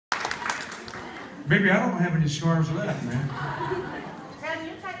Baby, I don't have any scars left, man.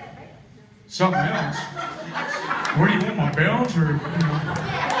 Something else. What do you want, my belt, or, you know?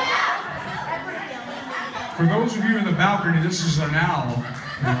 For those of you in the balcony, this is an owl.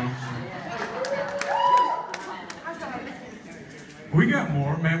 You know, so. We got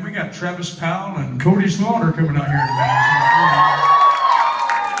more, man. We got Travis Powell and Cody Slaughter coming out here today.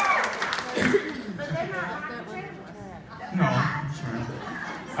 No, that's right.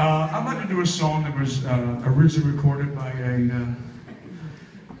 I'd like to do a song that was originally recorded by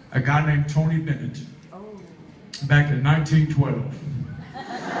a guy named Tony Bennett back in 1912.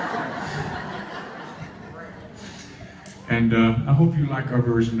 And I hope you like our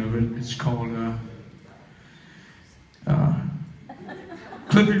version of it. It's called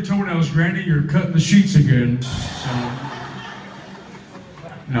Clip Your Toenails, Granny, You're Cutting the Sheets Again. So,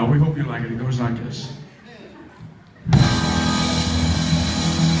 no, we hope you like it. It goes like this.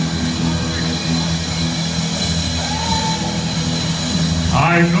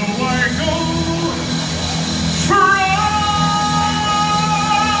 I know I go far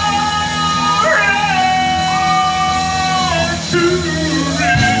to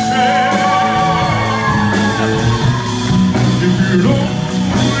return. If you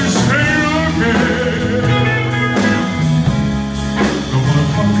don't stay again, though my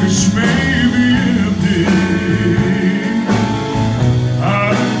pockets may be empty,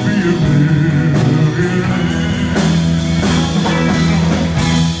 I'll be a millionaire.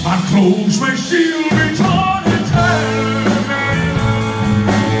 My clothes may still be torn and tattered.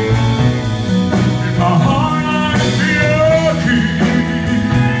 In my heart I'd be a king.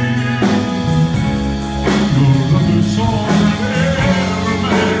 No love is all that ever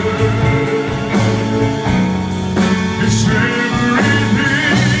mattered. It's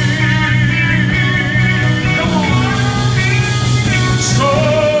everything. Come on. So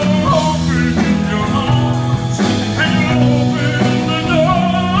open your arms and open the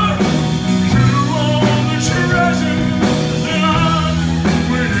door to all the treasures that I'm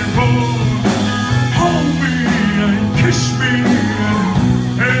waiting for. Hold me and kiss me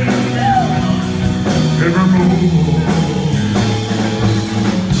and evermore.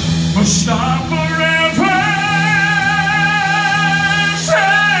 Must I forever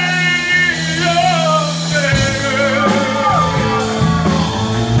say you're there?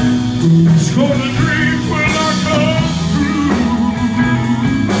 Who's gonna dream when I come through?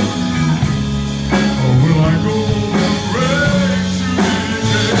 Or will I go and race to the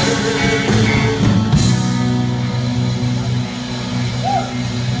day?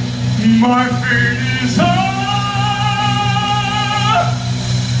 My fate is on.